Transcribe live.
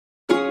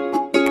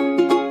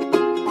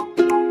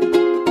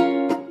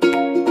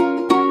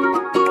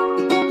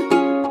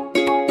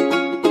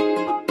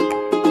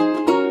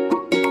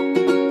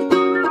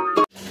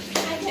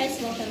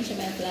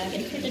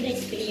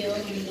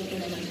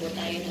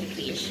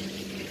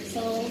So,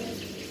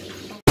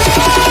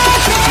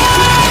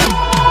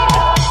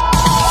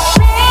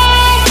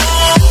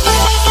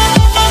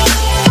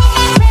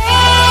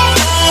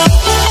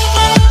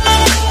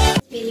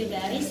 video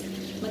guys,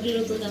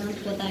 magluluto naman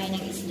po tayo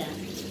ng isda.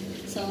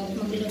 So,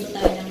 magluluto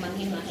tayo ng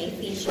mahi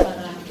fish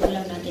para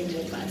ulam natin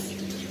bukas.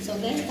 So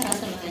guys, tara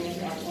samahan niyo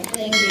po ako.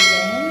 The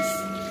ingredients.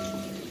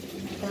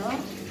 Ito.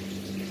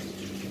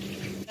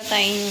 Ito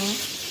tayong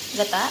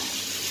gata.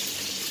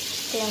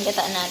 Ito yung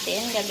gata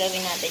natin.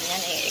 Gagawin natin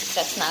yan.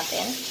 I-extract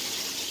natin.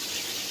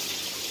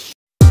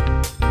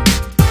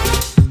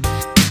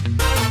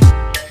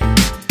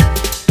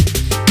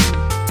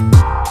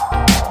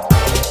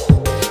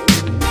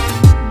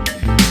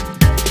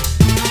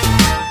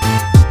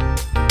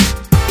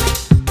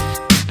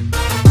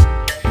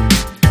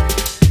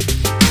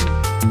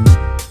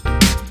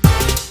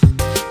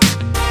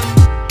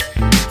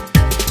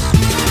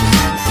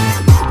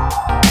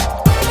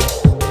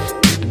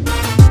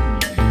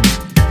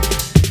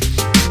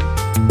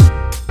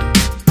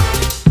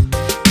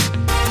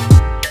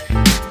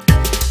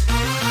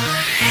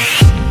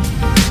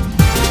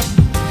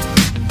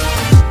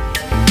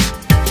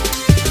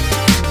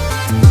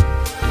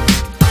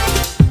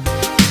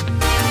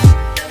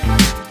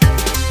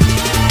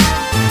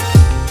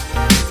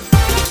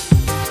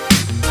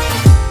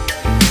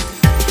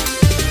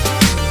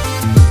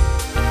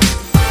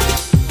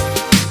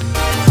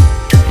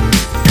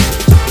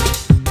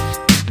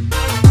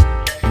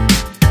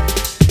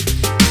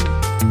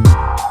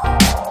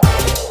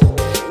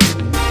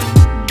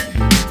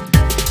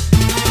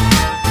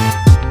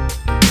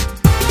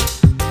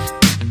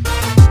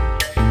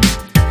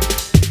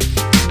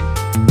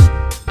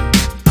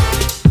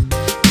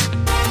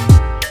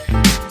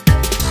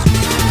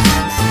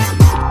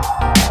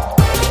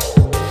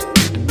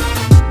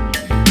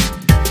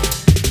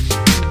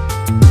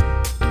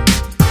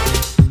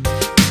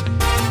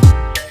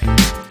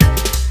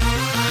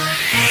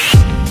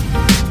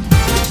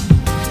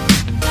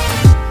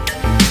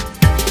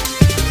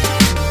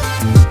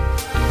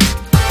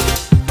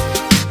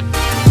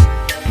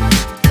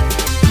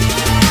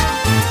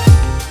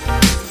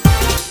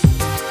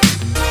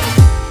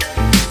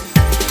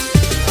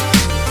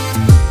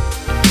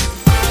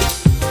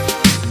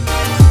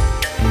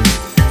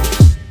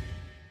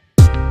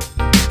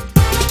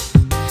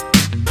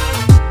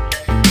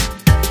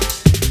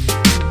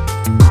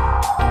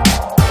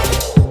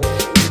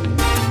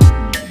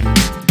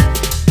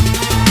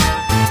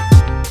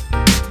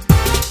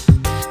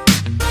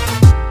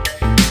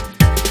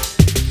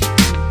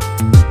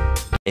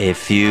 A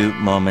few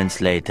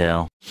moments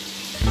later.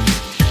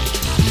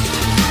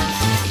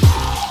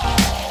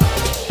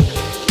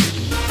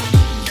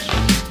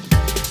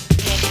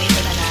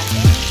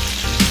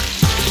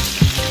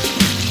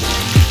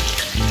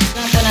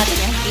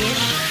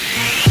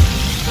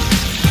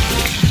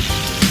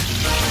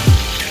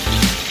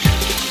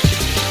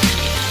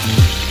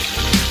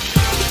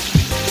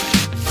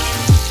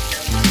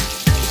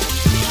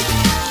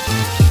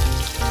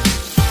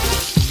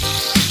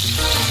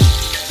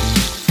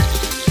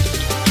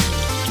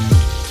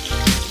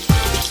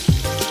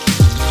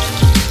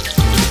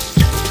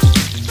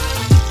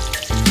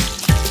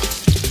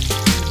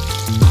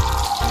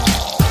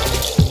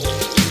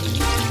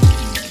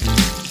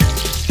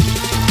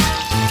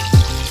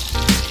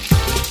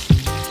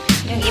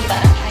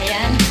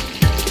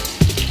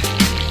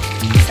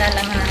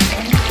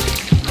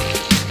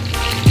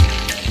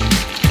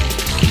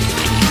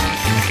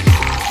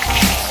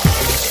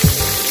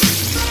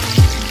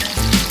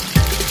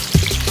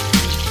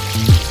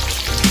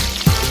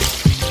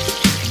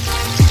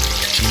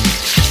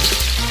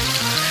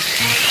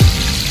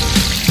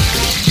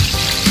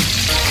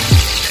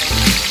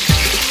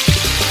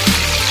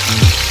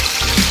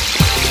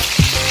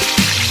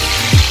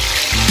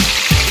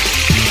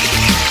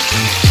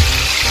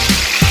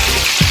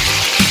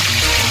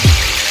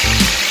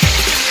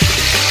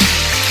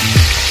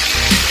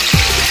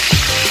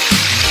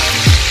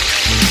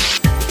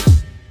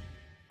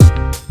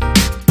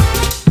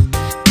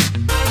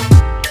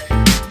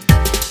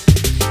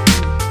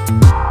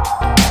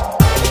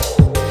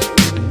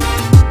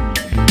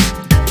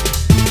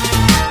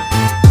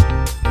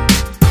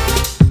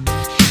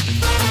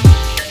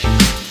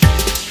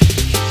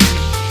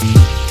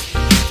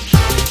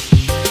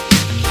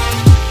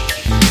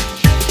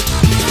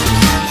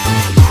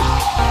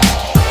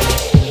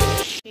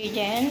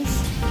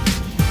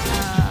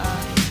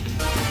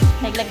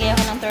 Naglagay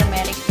ako ng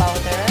turmeric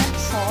powder,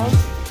 salt,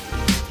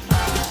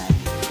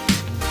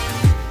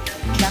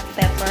 black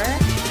pepper,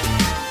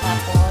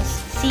 tapos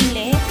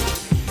sili,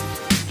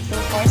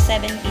 2 for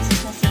 7 pieces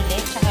na sili,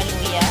 tsaka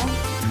luya,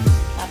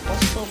 tapos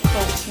 2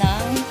 cloves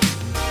ng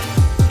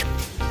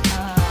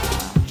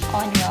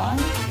onion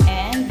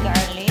and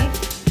garlic,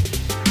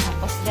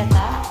 tapos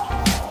gata,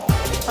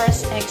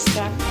 first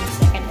extract and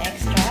second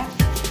extract,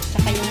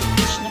 tsaka yung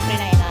fish na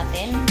prinay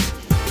natin,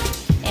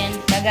 and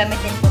gagamit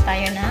din po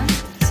tayo ng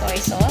soy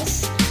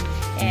sauce,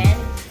 and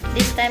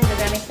this time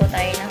gagamit po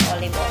tayo ng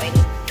olive oil.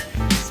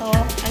 So,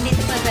 andito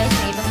pa guys,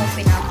 may ibang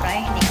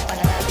mag-pinapry, hindi ko pa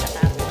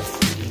natatapos.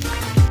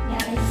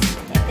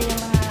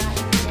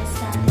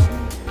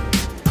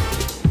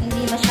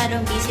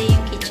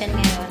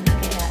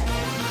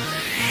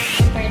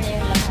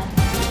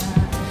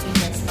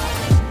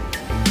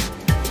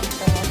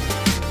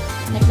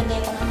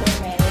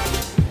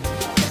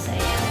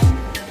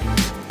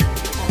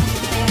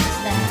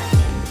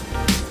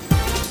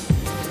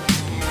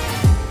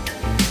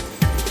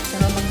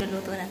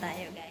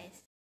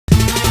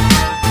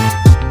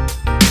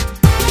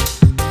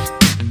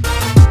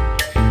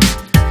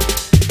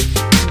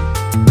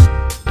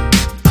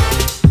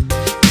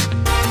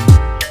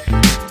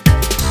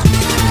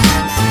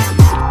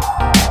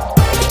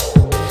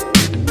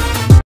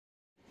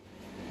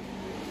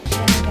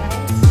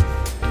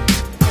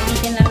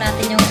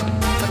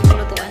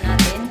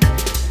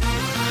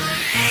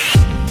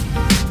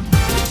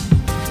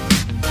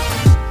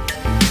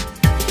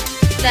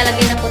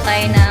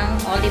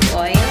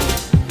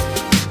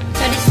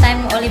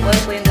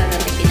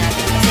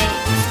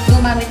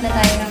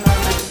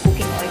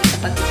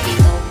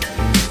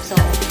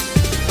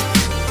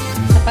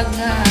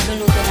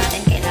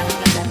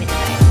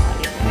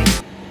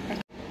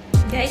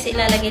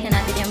 ilalagay na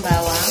natin yung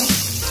bawang.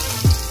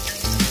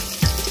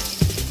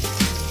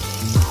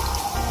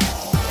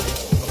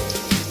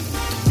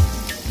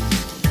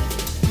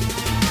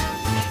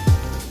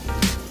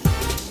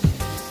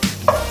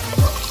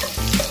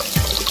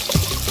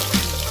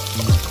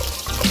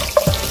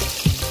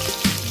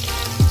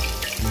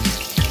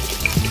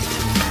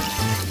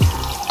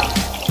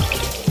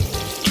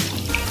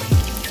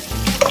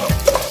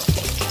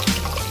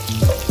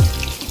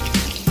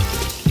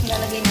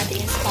 Ilalagay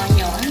natin yung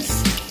onions.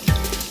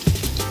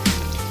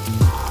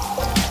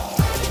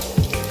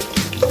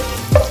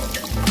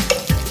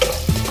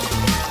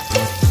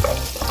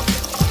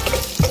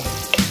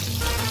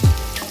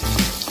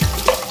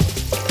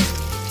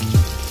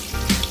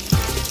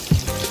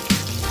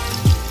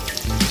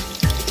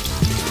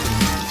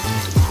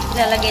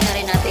 Ilalagay na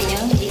rin natin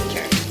yung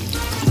ginger.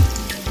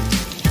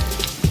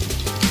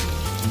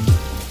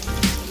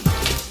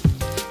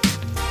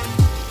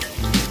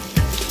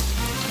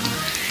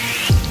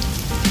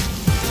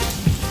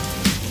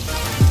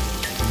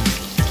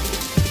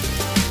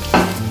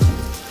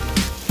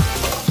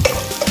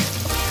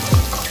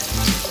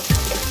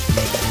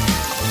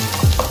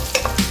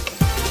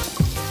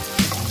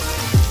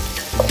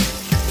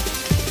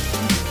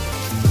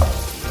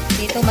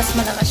 Dito mas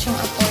malakas yung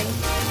apoy.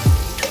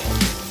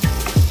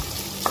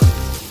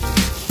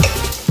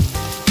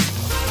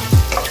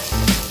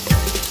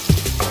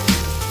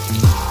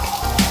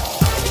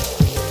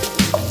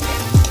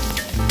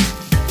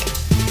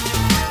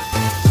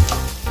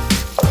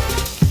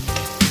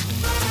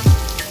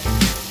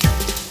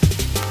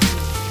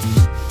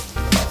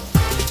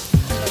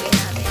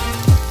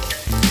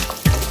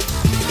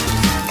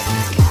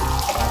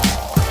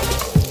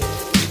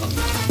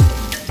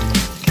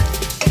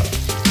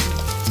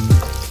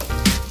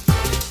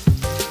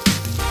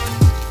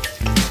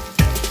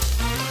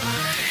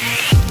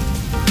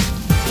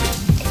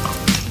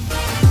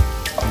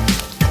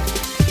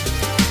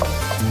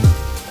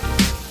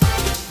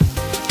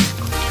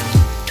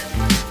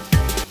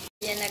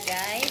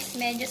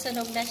 Medyo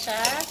sunog na siya.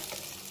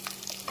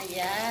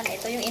 Ayan.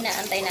 Ito yung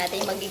inaantay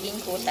natin magiging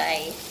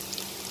kulay.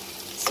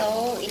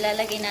 So,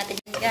 ilalagay natin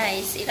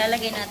guys.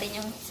 Ilalagay natin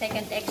yung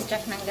second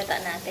extract ng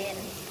gata natin.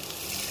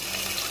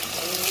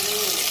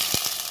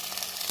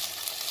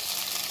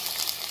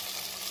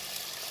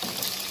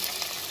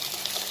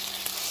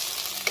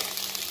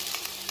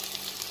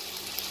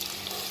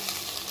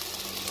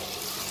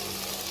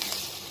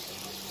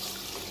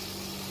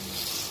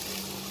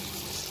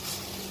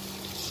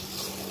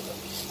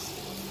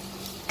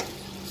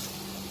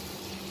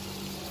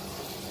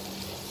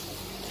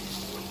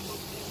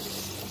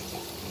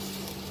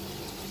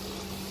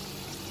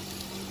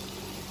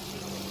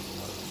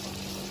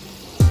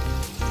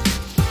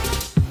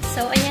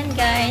 So, ayan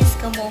guys,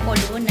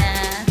 kumukulo na.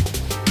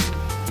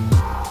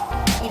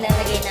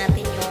 Ilalagay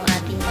natin yung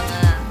ating mga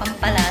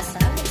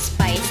pampalasa,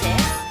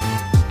 spices.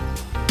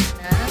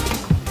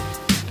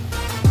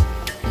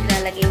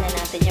 Ilalagay na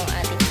natin yung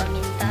ating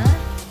paminta,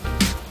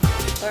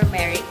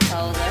 turmeric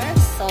powder,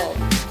 salt.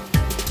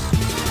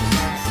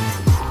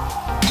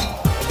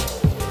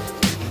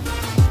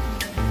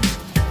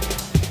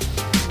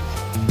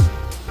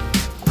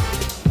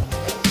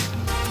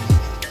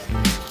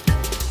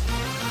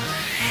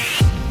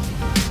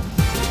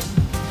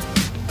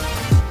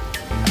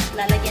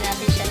 Lalagyan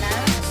natin siya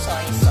ng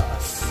soy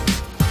sauce.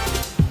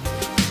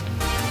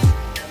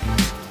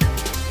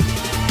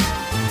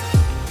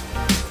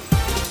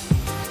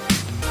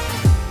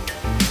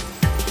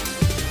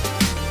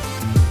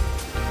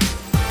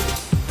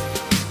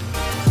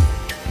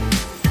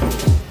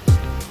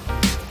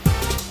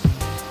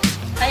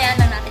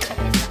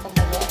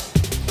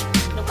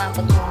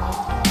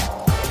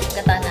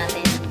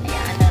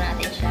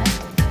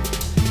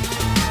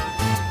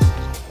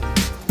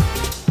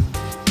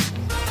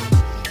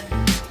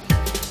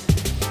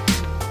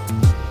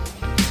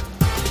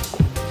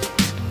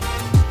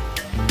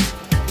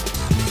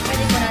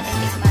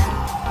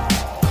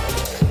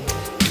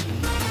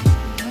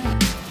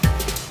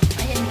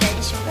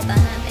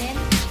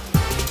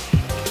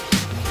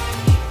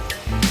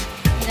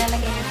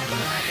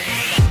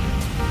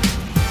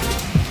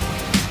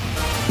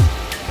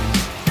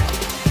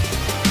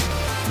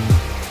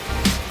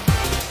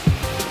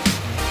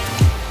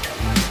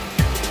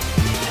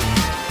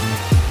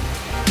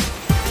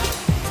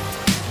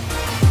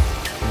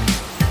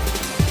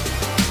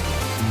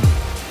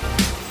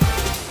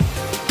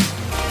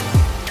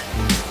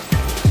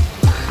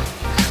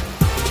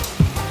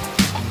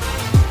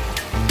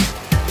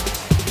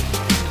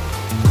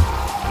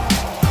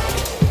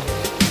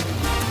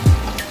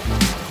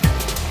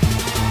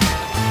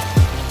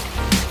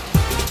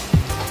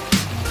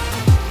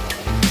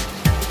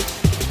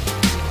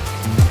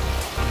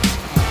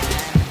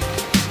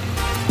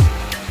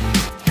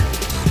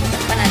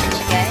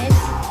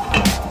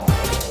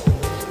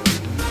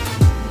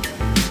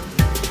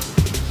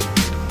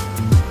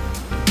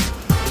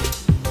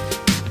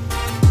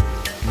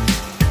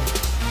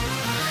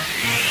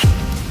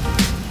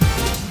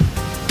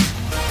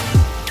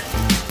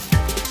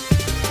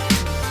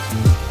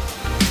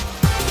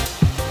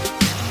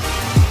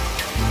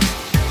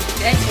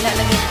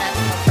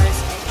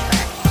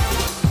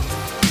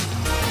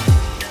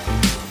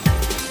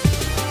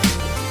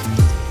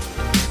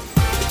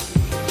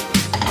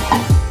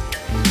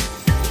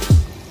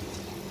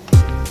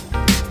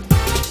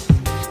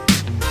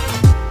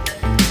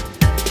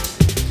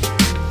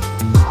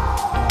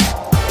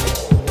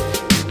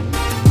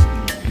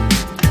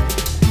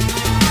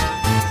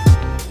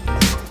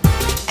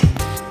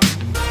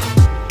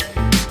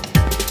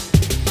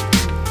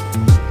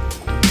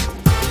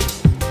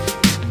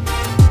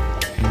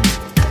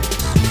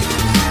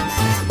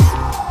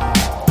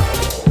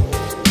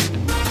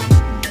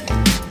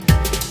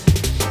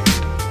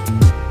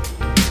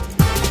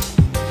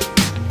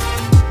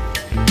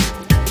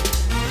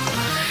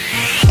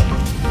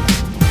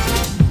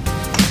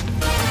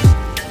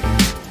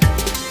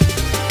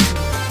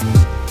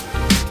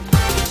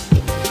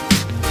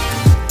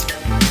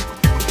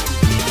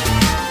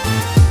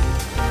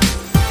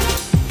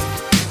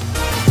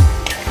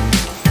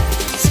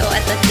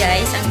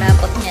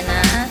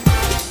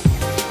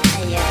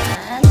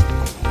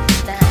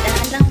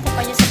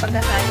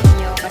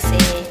 kasi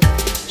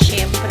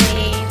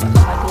syempre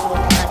baka maduro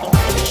ng ating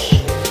fish.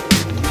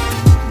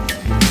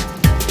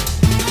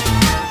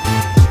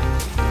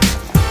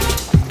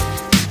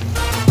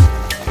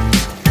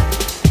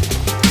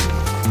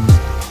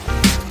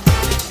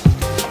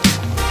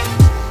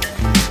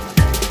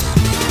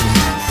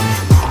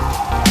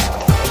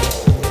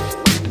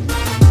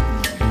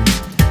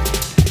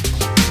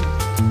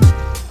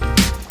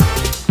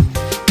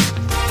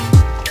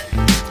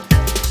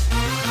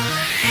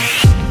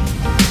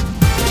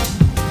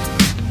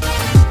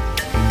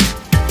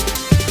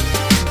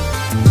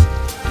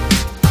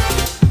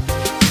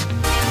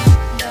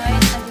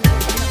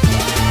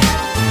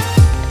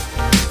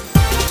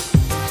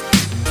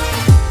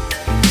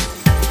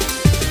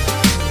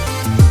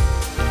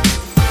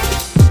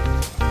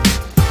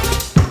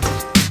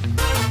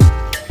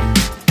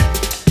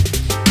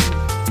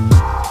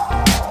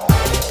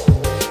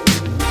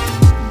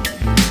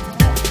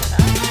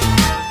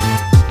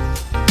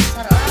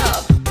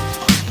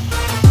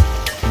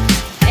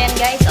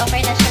 Guys, okay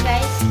na siya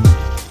guys.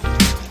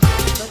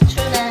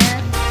 Luto na.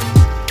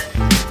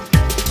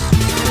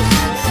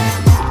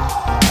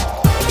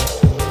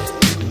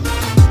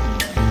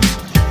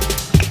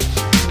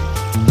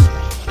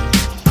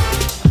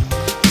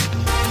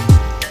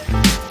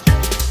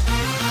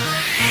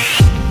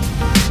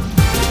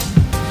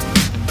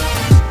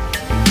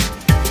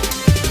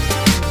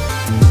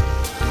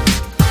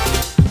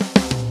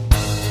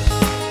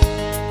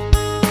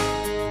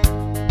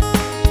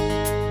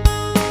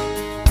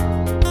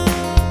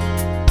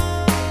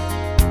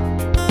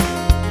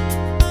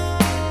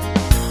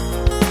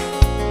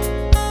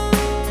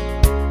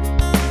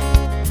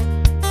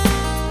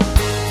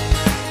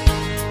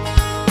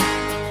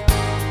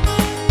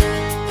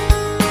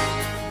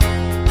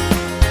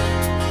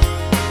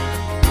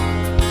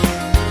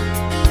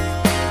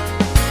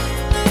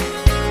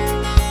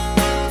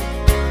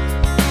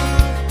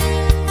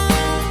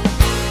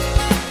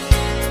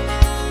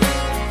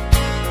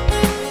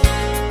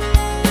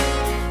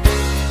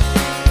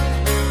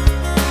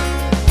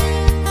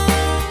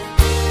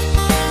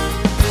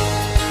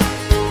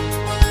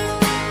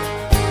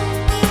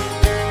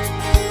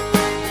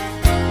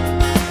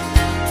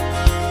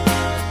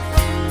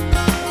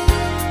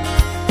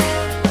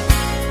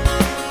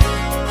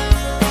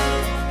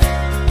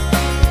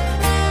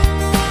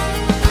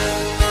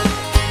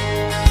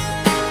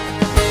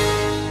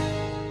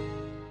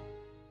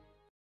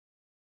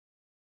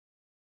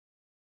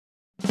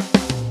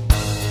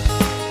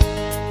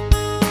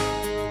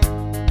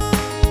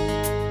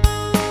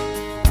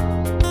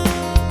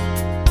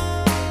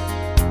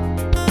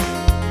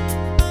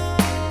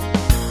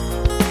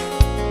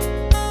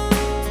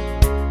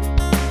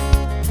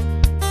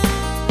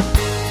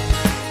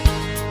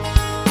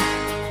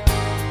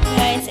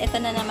 Ito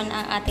na naman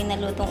ang ating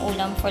nalutong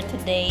ulam for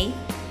today.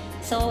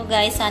 So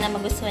guys, sana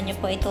magustuhan nyo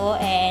po ito,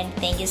 and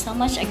thank you so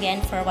much again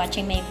for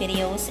watching my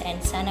videos, and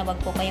sana wag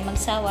po kayo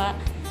magsawa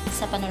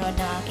sa panonood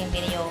ng aking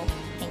video.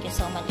 Thank you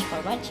so much for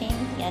watching.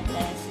 God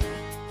bless.